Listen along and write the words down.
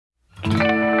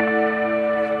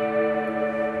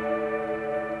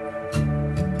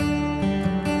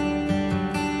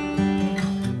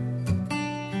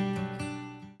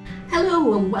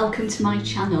and welcome to my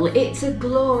channel. It's a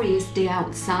glorious day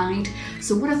outside,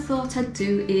 so what I thought I'd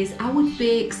do is I would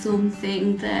bake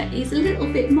something that is a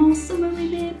little bit more summery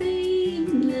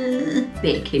maybe.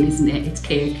 Baking, isn't it? It's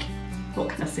cake. What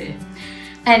can I say?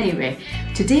 Anyway,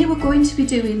 today we're going to be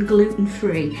doing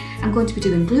gluten-free. I'm going to be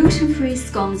doing gluten-free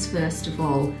scones first of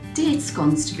all, date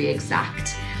scones to be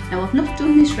exact. Now I've not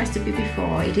done this recipe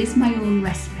before, it is my own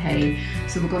recipe,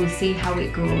 so we're going to see how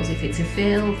it goes. If it's a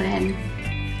fail then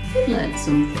we've learned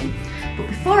something. But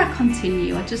before I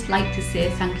continue, I'd just like to say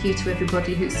thank you to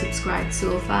everybody who's subscribed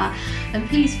so far, and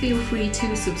please feel free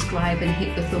to subscribe and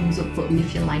hit the thumbs up button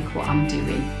if you like what I'm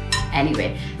doing.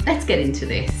 Anyway, let's get into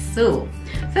this. So,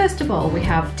 first of all, we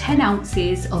have 10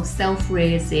 ounces of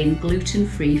self-raising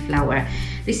gluten-free flour.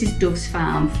 This is Dove's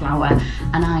Farm flour,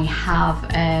 and I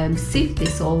have sieved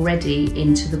this already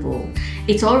into the bowl.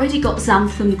 It's already got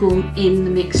xanthan gum in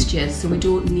the mixture, so we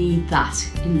don't need that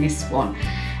in this one.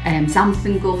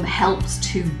 Xanthan gum helps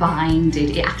to bind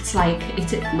it. It acts like,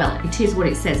 well, it is what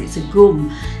it says. It's a gum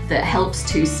that helps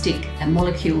to stick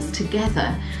molecules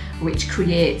together, which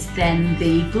creates then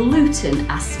the gluten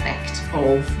aspect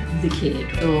of the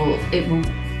cake. So it will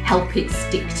help it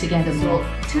stick together. So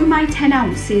to my 10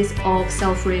 ounces of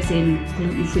self-raising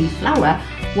gluten-free flour,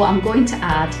 what I'm going to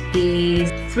add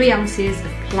is 3 ounces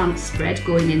of plant spread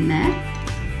going in there.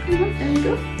 There we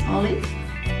go, all in.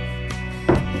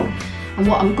 And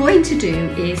what I'm going to do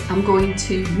is I'm going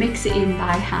to mix it in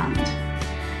by hand.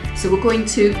 So we're going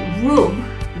to rub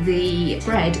the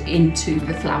bread into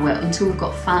the flour until we've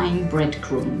got fine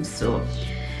breadcrumbs. So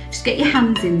just get your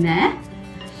hands in there,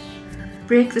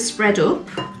 break the spread up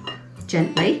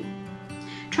gently.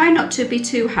 Try not to be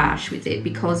too harsh with it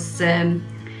because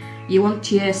you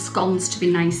want your scones to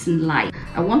be nice and light.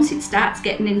 And once it starts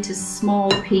getting into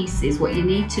small pieces, what you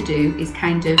need to do is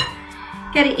kind of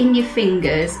get it in your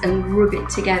fingers and rub it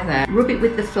together. Rub it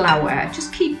with the flour.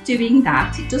 Just keep doing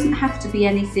that. It doesn't have to be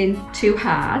anything too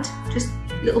hard. Just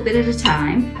a little bit at a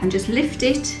time, and just lift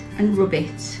it and rub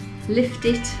it. Lift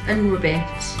it and rub it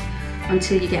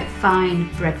until you get fine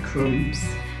breadcrumbs.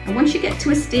 And once you get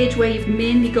to a stage where you've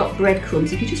mainly got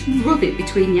breadcrumbs, if you just rub it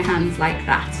between your hands like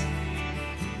that.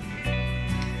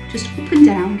 Just up and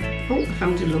down. Oh, I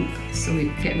found a lump, so we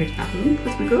get rid of that lump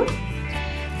as we go.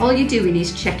 All you're doing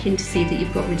is checking to see that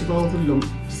you've got rid of all the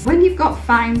lumps. When you've got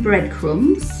fine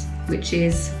breadcrumbs, which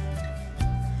is,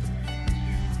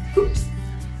 oops,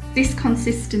 this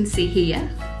consistency here,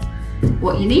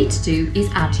 what you need to do is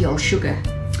add your sugar.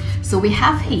 So we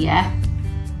have here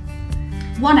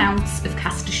 1 ounce of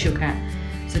caster sugar.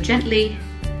 So gently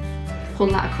pull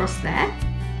that across there.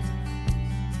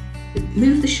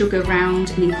 Move the sugar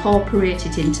around and incorporate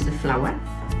it into the flour.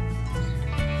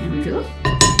 There we go.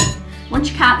 Once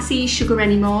you can't see sugar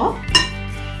anymore,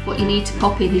 what you need to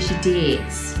pop in is your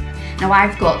dates. Now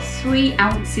I've got 3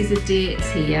 ounces of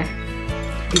dates here,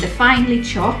 and they're finely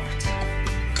chopped,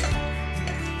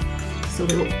 so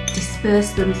we'll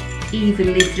disperse them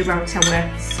evenly throughout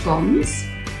our scones.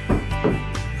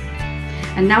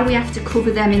 And now we have to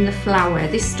cover them in the flour.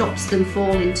 This stops them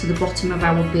falling to the bottom of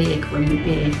our bake when we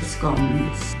bake the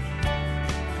scones.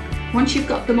 Once you've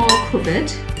got them all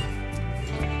covered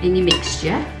in your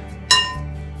mixture,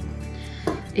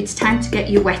 it's time to get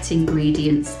your wet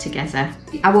ingredients together.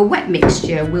 Our wet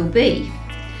mixture will be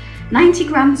 90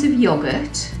 grams of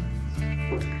yogurt,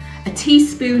 a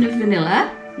teaspoon of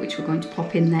vanilla, which we're going to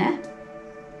pop in there,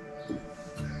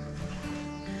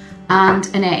 and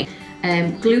an egg.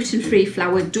 Gluten-free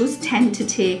flour does tend to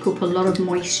take up a lot of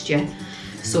moisture,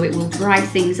 so it will dry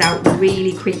things out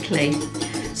really quickly.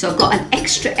 So I've got an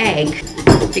extra egg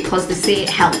because they say it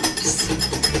helps.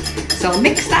 So I'll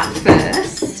mix that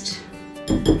first,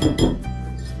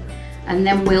 and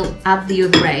then we'll add the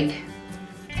other egg.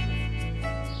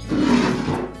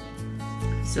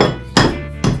 So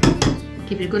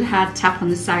give it a good hard tap on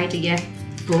the side of your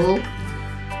bowl,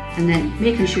 and then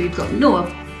making sure you've got no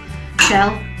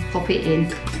shell, pop it in,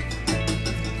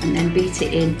 and then beat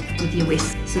it in with your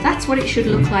whisk. So that's what it should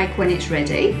look like when it's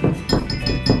ready.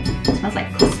 It smells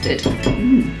like custard.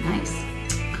 Nice.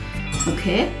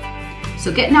 Okay,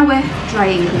 so getting our dry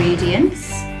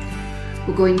ingredients,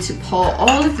 we're going to pour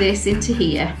all of this into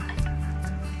here.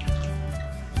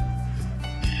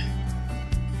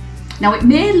 Now it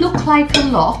may look like a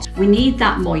lot. We need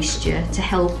that moisture to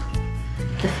help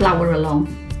the flour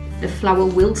along. The flour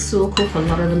will soak up a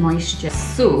lot of the moisture.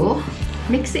 So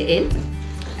mix it in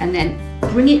and then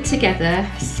bring it together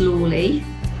slowly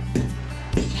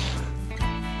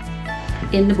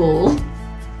in the bowl. What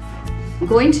I'm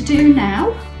going to do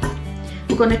now,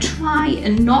 we're going to try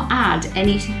and not add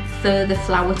any further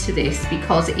flour to this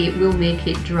because it will make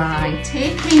it dry.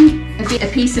 Taking a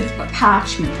piece of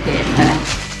parchment paper,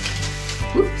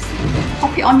 oops,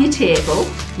 pop it on your table,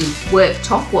 your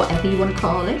worktop, whatever you want to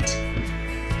call it,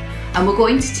 and we're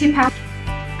going to tip out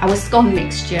our scone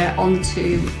mixture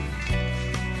onto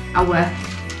our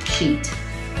sheet.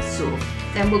 So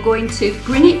then we're going to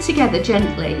bring it together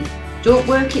gently, don't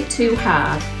work it too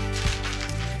hard,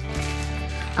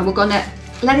 and we're going to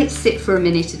let it sit for a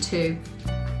minute or two.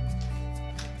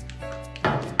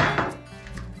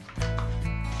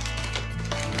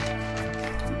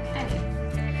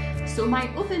 Okay, so my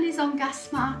oven is on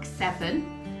gas mark 7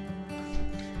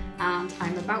 and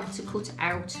I'm about to cut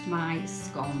out my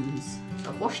scones. So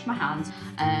I've washed my hands.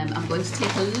 I'm going to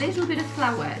take a little bit of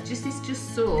flour,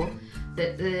 just so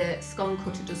that the scone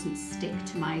cutter doesn't stick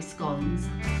to my scones.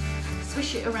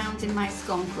 Swish it around in my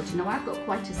scone cutter. Now I've got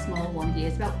quite a small one here,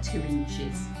 it's about 2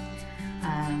 inches.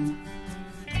 And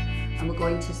we're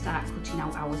going to start cutting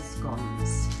out our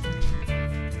scones.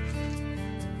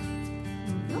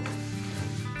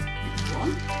 Next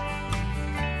one.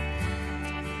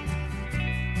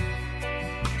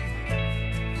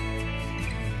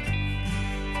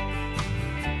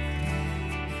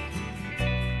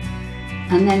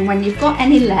 And then when you've got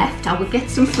any left, I would get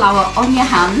some flour on your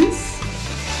hands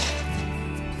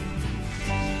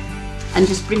and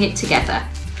just bring it together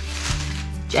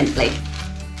gently.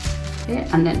 Okay,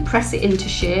 and then press it into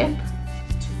shape.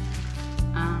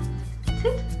 And that's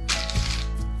it.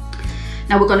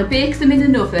 Now we're going to bake them in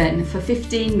an oven for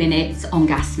 15 minutes on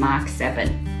gas mark 7.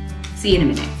 See you in a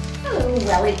minute. Hello,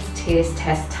 well it's taste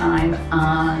test time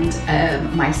and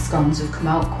my scones have come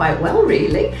out quite well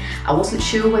really. I wasn't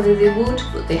sure whether they would,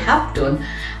 but they have done.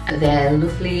 They're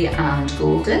lovely and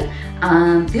golden.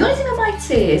 The only thing I might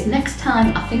say is next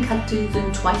time I think I'd do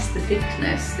them twice the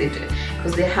thickness they do,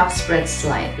 because they have spread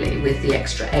slightly with the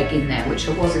extra egg in there, which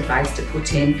I was advised to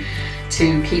put in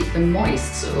to keep them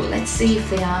moist. So let's see if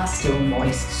they are still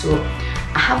moist. So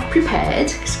I have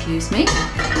prepared, excuse me,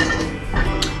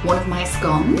 one of my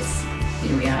scones.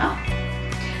 Here we are,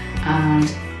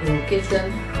 and we'll give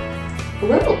them a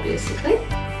whirl basically.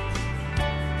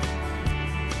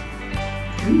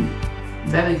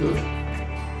 Very good.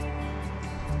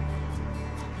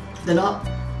 They're not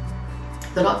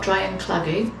dry and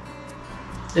claggy.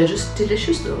 They're just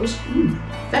delicious, those.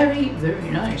 Very, very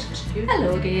nice.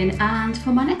 Hello again, and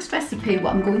for my next recipe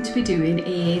what I'm going to be doing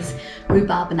is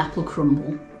rhubarb and apple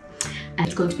crumble. And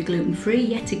it's going to be gluten-free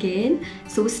yet again.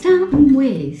 So we're starting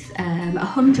with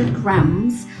 100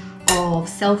 grams of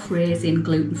self-raising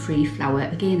gluten-free flour.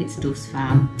 Again, it's Dove's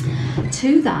Farm.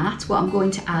 To that, what I'm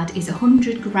going to add is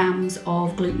 100 grams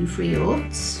of gluten-free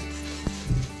oats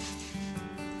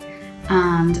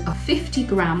and 50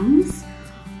 grams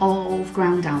of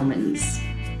ground almonds.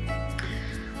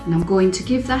 And I'm going to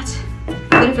give that a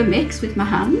bit of a mix with my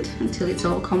hand until it's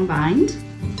all combined.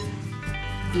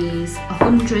 Is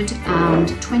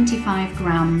 125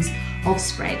 grams of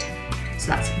spread. So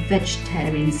that's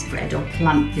vegetarian spread or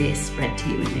plant-based spread to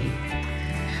you and me.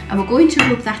 And we're going to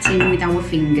rub that in with our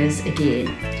fingers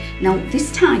again. Now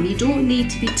this time you don't need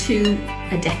to be too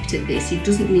adept at this. It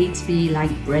doesn't need to be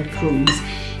like breadcrumbs.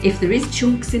 If there is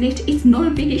chunks in it, it's not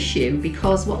a big issue,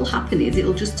 because what will happen is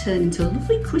it'll just turn into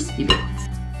lovely crispy bits.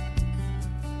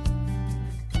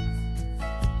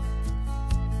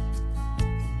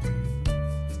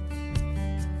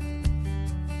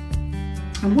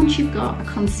 And once you've got a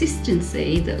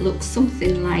consistency that looks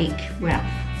something like, well,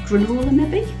 granola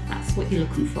maybe, that's what you're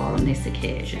looking for on this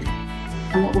occasion.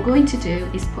 And what we're going to do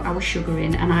is put our sugar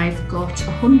in, and I've got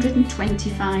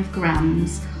 125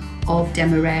 grams of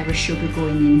demerara sugar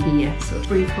going in here. So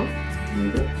 3 cups. There we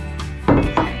go.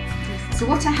 So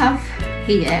what I have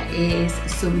here is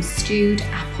some stewed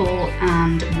apple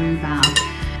and rhubarb.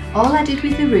 All I did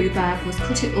with the rhubarb was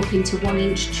cut it up into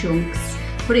 1-inch chunks,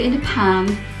 put it in a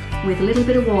pan with a little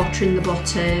bit of water in the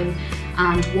bottom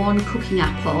and 1 cooking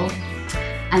apple,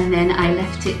 and then I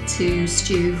left it to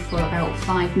stew for about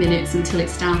 5 minutes until it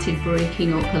started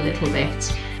breaking up a little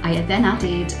bit. I then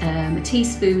added a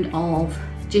teaspoon of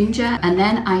ginger, and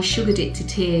then I sugared it to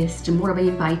taste. And what I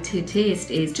mean by to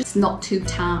taste is just not too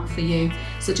tart for you,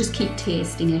 so just keep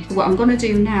tasting it. What I'm going to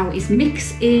do now is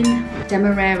mix in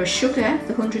demerara sugar,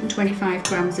 the 125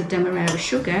 grams of demerara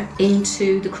sugar,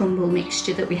 into the crumble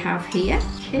mixture that we have here.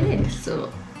 Okay,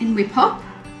 so in we pop.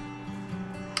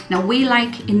 Now we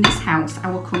like in this house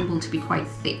our crumble to be quite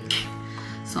thick,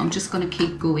 so I'm just going to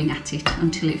keep going at it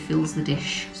until it fills the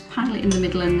dish. Just pile it in the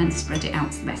middle and then spread it out.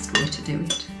 It's the best way to do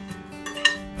it.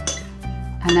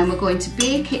 And then we're going to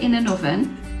bake it in an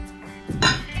oven,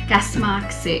 gas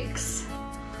mark 6,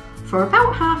 for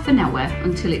about half an hour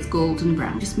until it's golden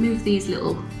brown. Just move these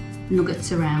little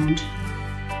nuggets around.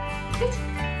 Good.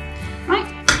 Right,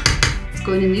 it's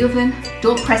going in the oven.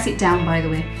 Don't press it down, by the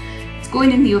way. It's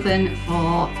going in the oven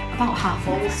for about half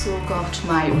an hour. I've also got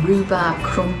my rhubarb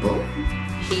crumble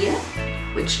here,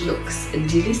 which looks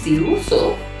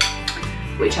delicioso,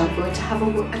 which I'm going to have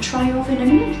a try of in a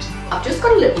minute. I've just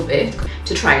got a little bit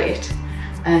to try it.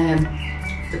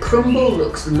 The crumble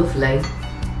looks lovely.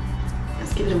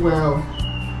 Let's give it a whirl.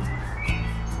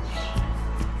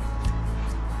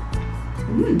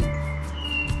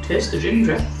 Taste the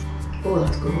ginger. Oh,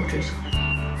 that's gorgeous.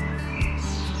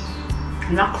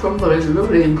 And that crumble is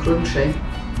lovely and crunchy.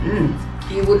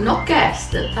 You would not guess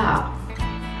that that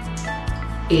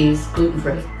is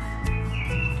gluten-free.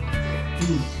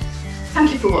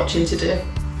 Thank you for watching today.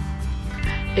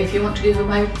 If you want to give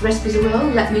my recipes a whirl,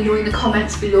 let me know in the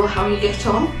comments below how you get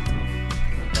on.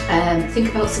 Think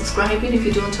about subscribing if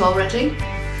you don't already.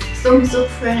 Thumbs up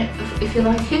for it if you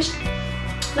like it.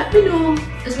 Let me know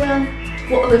as well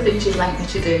what other things you'd like me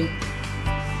to do.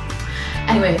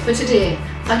 Anyway, for today,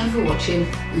 thank you for watching.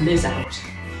 Liz out.